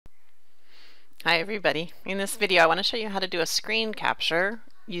Hi everybody. In this video I want to show you how to do a screen capture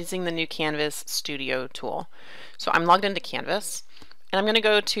using the new Canvas Studio tool. So I'm logged into Canvas and I'm going to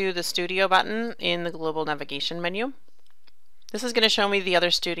go to the Studio button in the global navigation menu. This is going to show me the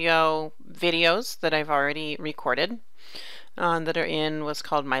other Studio videos that I've already recorded that are in what's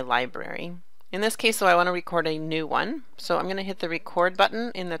called my library. In this case, though, I want to record a new one. So I'm going to hit the record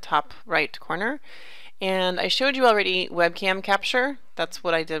button in the top right corner. And I showed you already webcam capture. That's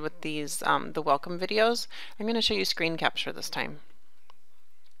what I did with these, the welcome videos. I'm going to show you screen capture this time.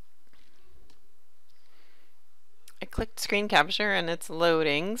 I clicked screen capture and it's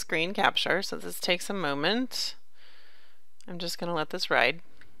loading screen capture, so this takes a moment. I'm just going to let this ride.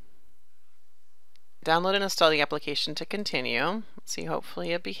 Download and install the application to continue. Let's see,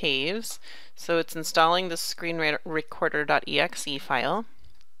 hopefully it behaves. So it's installing the screenrecorder.exe file.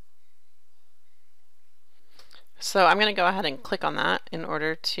 So I'm going to go ahead and click on that in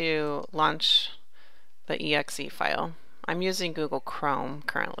order to launch the exe file. I'm using Google Chrome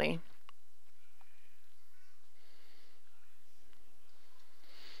currently.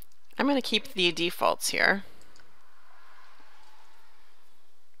 I'm going to keep the defaults here.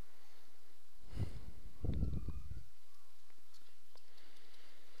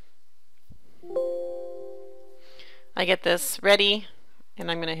 I get this ready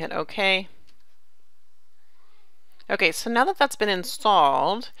and I'm going to hit OK. Okay, so now that that's been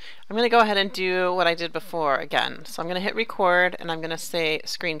installed, I'm going to go ahead and do what I did before again. So I'm going to hit record and I'm going to say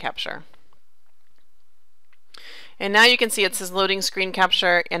screen capture. And now you can see it says loading screen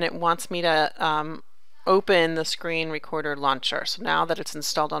capture and it wants me to open the screen recorder launcher. So now that it's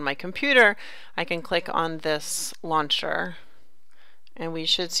installed on my computer, I can click on this launcher and we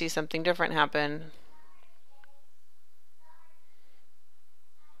should see something different happen.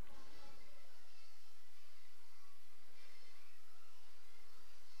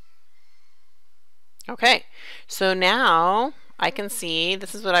 Okay, so now I can see,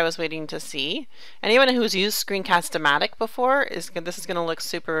 this is what I was waiting to see. Anyone who's used Screencast-O-Matic before, this is going to look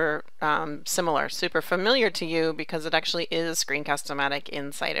super similar, super familiar to you because it actually is Screencast-O-Matic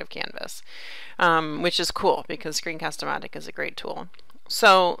inside of Canvas, which is cool because Screencast-O-Matic is a great tool.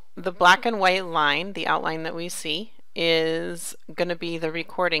 So the black and white line, the outline that we see, is going to be the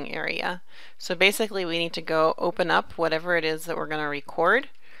recording area. So basically we need to go open up whatever it is that we're going to record,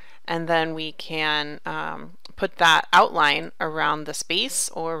 and then we can put that outline around the space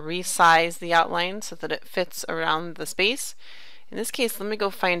or resize the outline so that it fits around the space. In this case, let me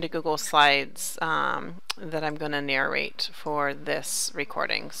go find a Google Slides that I'm going to narrate for this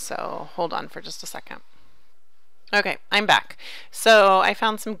recording. So hold on for just a second. Okay, I'm back. So I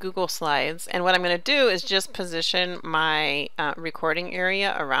found some Google Slides, and what I'm going to do is just position my recording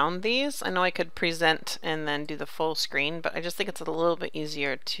area around these. I know I could present and then do the full screen, but I just think it's a little bit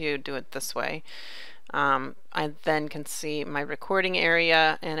easier to do it this way. I then can see my recording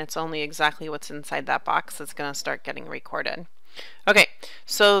area, and it's only exactly what's inside that box that's going to start getting recorded. Okay,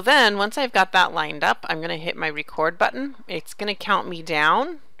 so then once I've got that lined up, I'm going to hit my record button. It's going to count me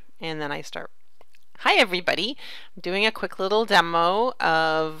down, and then I start. Hi everybody, I'm doing a quick little demo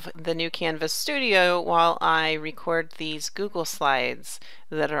of the new Canvas Studio while I record these Google Slides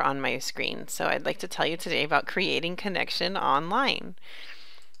that are on my screen. So I'd like to tell you today about creating connection online.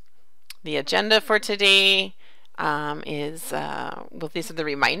 The agenda for today is, well, these are the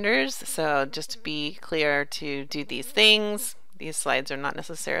reminders, so just to be clear to do these things. These slides are not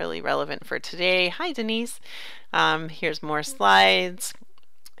necessarily relevant for today. Hi Denise, here's more slides.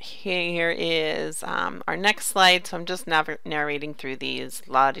 Here is our next slide, so I'm just narrating through these,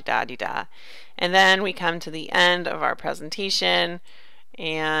 la-di-da-di-da. And then we come to the end of our presentation,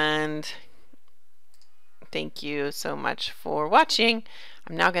 and thank you so much for watching.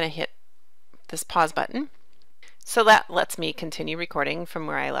 I'm now going to hit this pause button. So that lets me continue recording from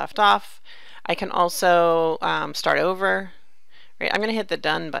where I left off. I can also start over. Right, I'm going to hit the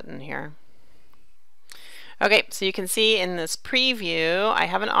done button here. Okay, so you can see in this preview I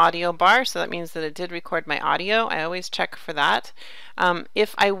have an audio bar, so that means that it did record my audio. I always check for that.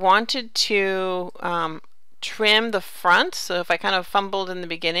 If I wanted to trim the front, so if I kind of fumbled in the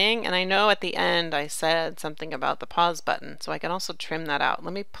beginning, and I know at the end I said something about the pause button, so I can also trim that out.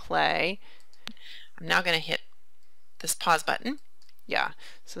 Let me play. I'm now going to hit this pause button. Yeah,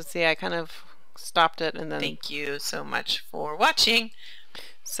 so see, I kind of stopped it and then thank you so much for watching.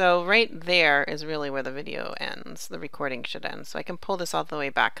 So right there is really where the video ends. The recording should end. So I can pull this all the way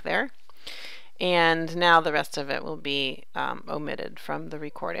back there. And now the rest of it will be omitted from the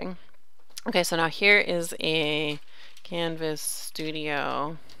recording. Okay, so now here is a Canvas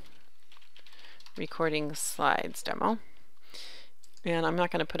Studio recording slides demo. And I'm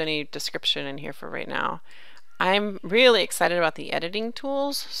not going to put any description in here for right now. I'm really excited about the editing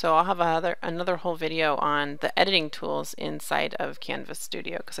tools, so I'll have another whole video on the editing tools inside of Canvas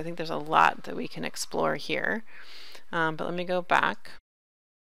Studio, because I think there's a lot that we can explore here. But let me go back.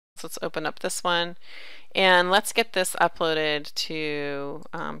 So let's open up this one, and let's get this uploaded to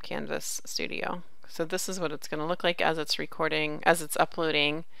Canvas Studio. So this is what it's going to look like as it's recording, as it's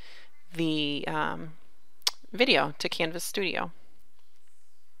uploading the video to Canvas Studio.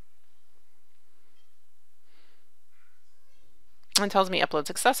 It tells me upload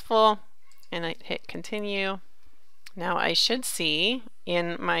successful, and I hit continue. Now I should see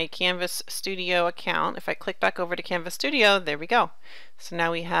in my Canvas Studio account, if I click back over to Canvas Studio, there we go. So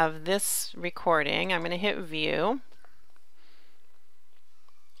now we have this recording. I'm going to hit view,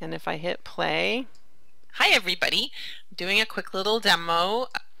 and if I hit play, hi everybody, doing a quick little demo.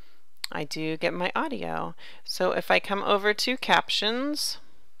 I do get my audio. So if I come over to captions,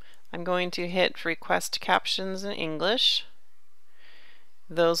 I'm going to hit request captions in English.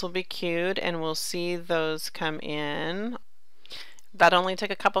 Those will be queued, and we'll see those come in. That only took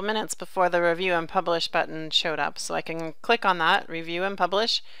a couple minutes before the review and publish button showed up, so I can click on that, review and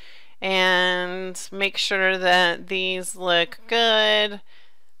publish, and make sure that these look good.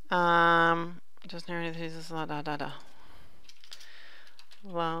 Just narrate these la da da da.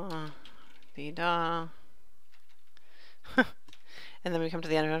 La dee da. And then we come to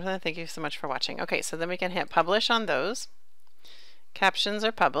the end of it. Thank you so much for watching. Okay, so then we can hit publish on those. Captions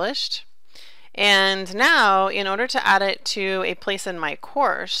are published. And now, in order to add it to a place in my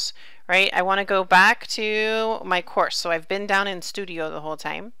course, right, I want to go back to my course. So I've been down in Studio the whole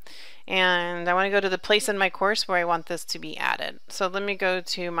time, and I want to go to the place in my course where I want this to be added. So let me go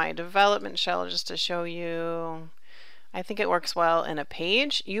to my development shell just to show you. I think it works well in a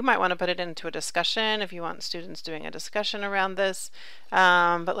page. You might want to put it into a discussion if you want students doing a discussion around this.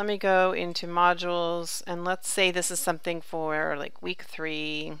 But let me go into modules, and let's say this is something for like week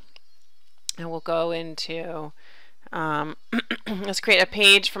 3, and we'll go into let's create a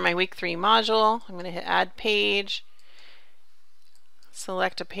page for my week 3 module. I'm going to hit add page,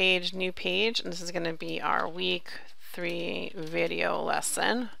 select a page, new page, and this is going to be our week 3 video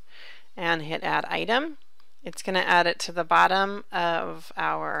lesson, and hit add item. It's going to add it to the bottom of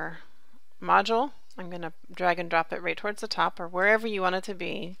our module. I'm going to drag and drop it right towards the top or wherever you want it to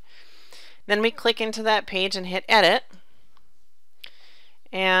be. Then we click into that page and hit edit.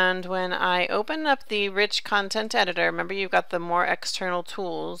 And when I open up the rich content editor, remember you've got the more external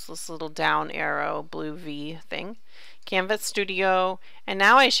tools, this little down arrow blue V thing, Canvas Studio, and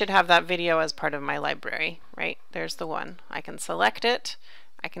now I should have that video as part of my library, right? There's the one. I can select it.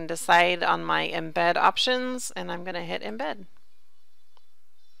 I can decide on my embed options, and I'm going to hit embed.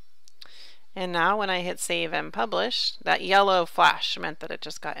 And now when I hit save and publish, that yellow flash meant that it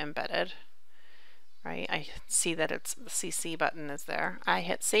just got embedded. Right? I see that it's the CC button is there. I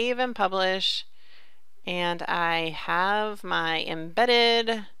hit save and publish, and I have my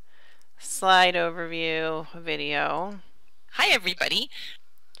embedded slide overview video. Hi everybody.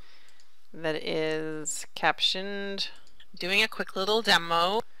 That is captioned, doing a quick little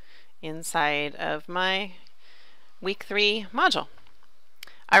demo inside of my week 3 module.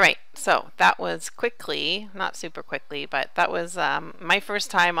 All right, so that was quickly, not super quickly, but that was my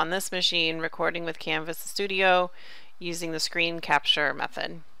first time on this machine recording with Canvas Studio using the screen capture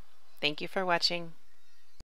method. Thank you for watching.